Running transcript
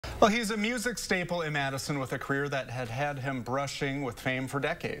Well, he's a music staple in Madison with a career that had had him brushing with fame for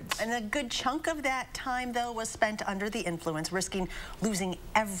decades. And a good chunk of that time, though, was spent under the influence, risking losing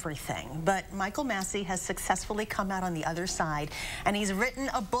everything. But Michael Massey has successfully come out on the other side, and he's written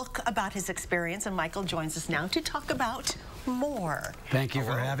a book about his experience, and Michael joins us now to talk about more. Thank you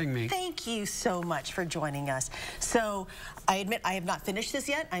for having me. Thank you so much for joining us. So, I admit I have not finished this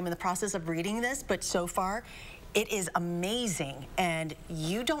yet. I'm in the process of reading this, but so far, it is amazing, and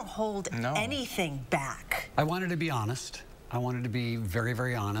you don't hold anything back. I wanted to be honest. I wanted to be very,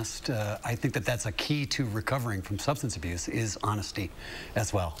 very honest. I think that that's a key to recovering from substance abuse is honesty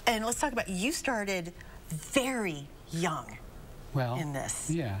as well. And let's talk about, you started very young in this.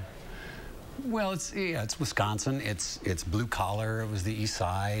 Yeah. Well, it's Wisconsin. It's blue collar. It was the East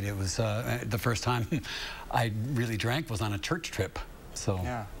Side. It was the first time I really drank was on a church trip. So.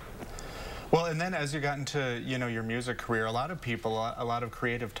 Yeah. Well, and then as you got into, your music career, a lot of people, a lot of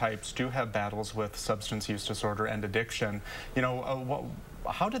creative types do have battles with substance use disorder and addiction.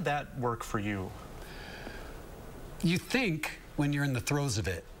 How did that work for you? You think when you're in the throes of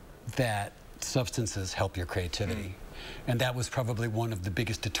it that substances help your creativity. And that was probably one of the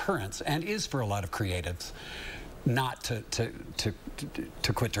biggest deterrents, and is for a lot of creatives, not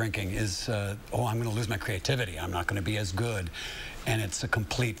to quit drinking is, oh, I'm going to lose my creativity. I'm not going to be as good. And it's a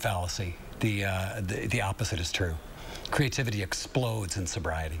complete fallacy. The opposite is true. Creativity explodes in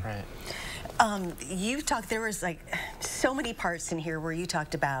sobriety. Right. You talked, there was like so many parts in here where you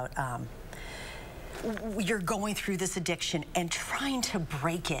talked about you're going through this addiction and trying to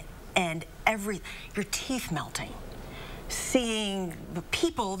break it, and your teeth melting, seeing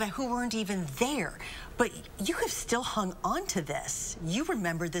people who weren't even there. But you have still hung on to this. You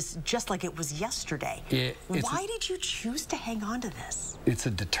remember this just like it was yesterday. Why did you choose to hang on to this? It's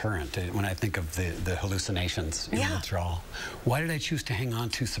a deterrent when I think of the hallucinations in withdrawal. Why did I choose to hang on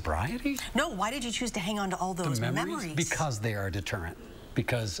to sobriety? No, why did you choose to hang on to all those memories? Because they are a deterrent.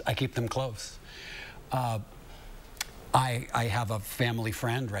 Because I keep them close. I have a family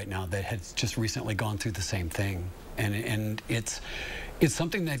friend right now that has just recently gone through the same thing, and it's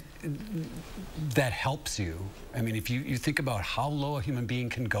something that helps you. I mean, if you think about how low a human being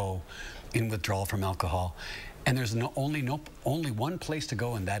can go in withdrawal from alcohol, and there's only one place to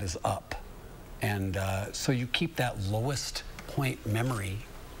go, and that is up. And so you keep that lowest point memory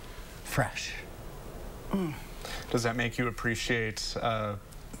fresh. Does that make you appreciate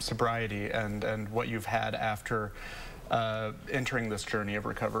sobriety and what you've had after entering this journey of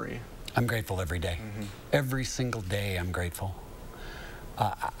recovery? I'm grateful every day. Every single day I'm grateful.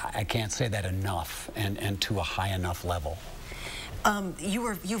 I can't say that enough and to a high enough level.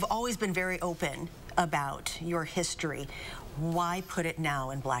 You've always been very open about your history. Why put it now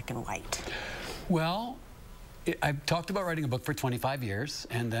in black and white? Well, I've talked about writing a book for 25 years,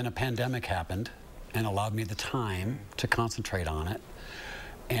 and then a pandemic happened and allowed me the time to concentrate on it.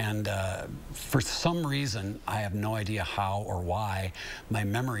 And for some reason, I have no idea how or why, my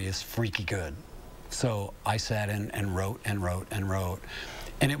memory is freaky good. So I sat in and wrote and wrote and wrote.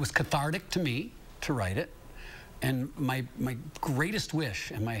 And it was cathartic to me to write it. And my greatest wish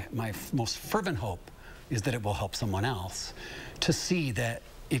and my most fervent hope is that it will help someone else to see that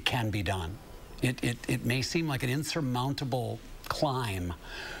it can be done. It may seem like an insurmountable climb,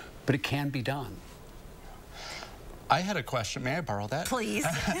 but it can be done. I had a question. May I borrow that? Please.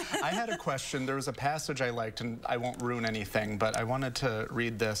 I had a question. There was a passage I liked, and I won't ruin anything, but I wanted to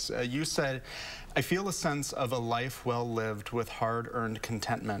read this. You said, "I feel a sense of a life well lived with hard-earned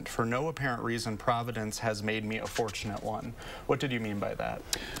contentment. For no apparent reason, Providence has made me a fortunate one." What did you mean by that?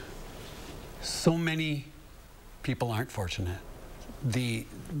 So many people aren't fortunate. The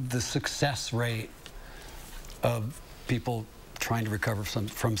success rate of people trying to recover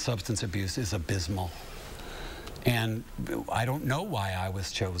from substance abuse is abysmal. And I don't know why I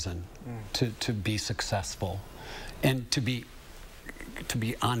was chosen to be successful and to be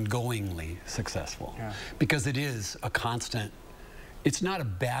ongoingly successful. Because it is a constant, it's not a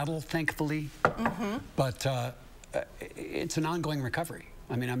battle, thankfully, but it's an ongoing recovery.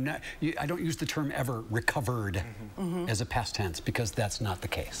 I mean, I don't use the term ever recovered as a past tense, because that's not the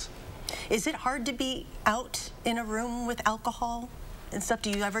case. Is it hard to be out in a room with alcohol and stuff?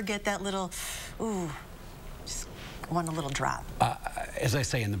 Do you ever get that little, ooh, just want a little drop? As I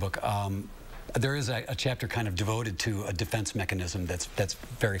say in the book, there is a chapter kind of devoted to a defense mechanism that's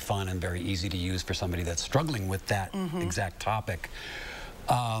very fun and very easy to use for somebody that's struggling with that exact topic.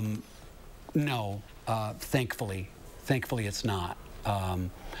 No, thankfully it's not.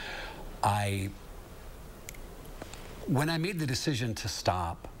 When I made the decision to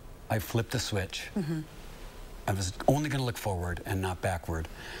stop, I flipped the switch. I was only going to look forward and not backward.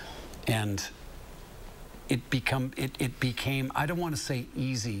 And it became, I don't want to say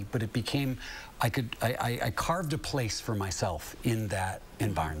easy, but it became, I carved a place for myself in that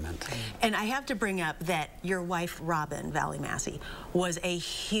environment. And I have to bring up that your wife, Robin Valley Massey, was a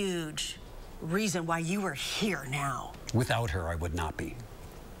huge reason why you were here now. Without her, I would not be.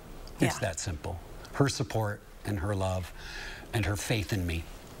 It's that simple. Her support and her love and her faith in me.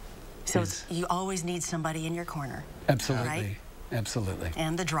 So you always need somebody in your corner. Absolutely. Right? Absolutely.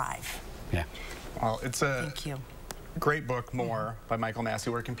 And the drive. Yeah. Well, it's a Thank you. great book, More, by Michael Massey.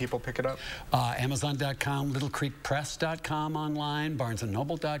 Where can people pick it up? Amazon.com, LittleCreekPress.com online,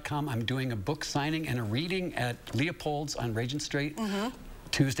 BarnesandNoble.com. I'm doing a book signing and a reading at Leopold's on Regent Street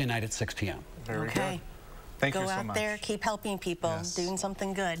Tuesday night at 6 p.m. Very good. Okay. Thank you Go so out much. there, keep helping people, Yes. doing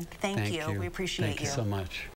something good. Thank you. We appreciate Thank you so much.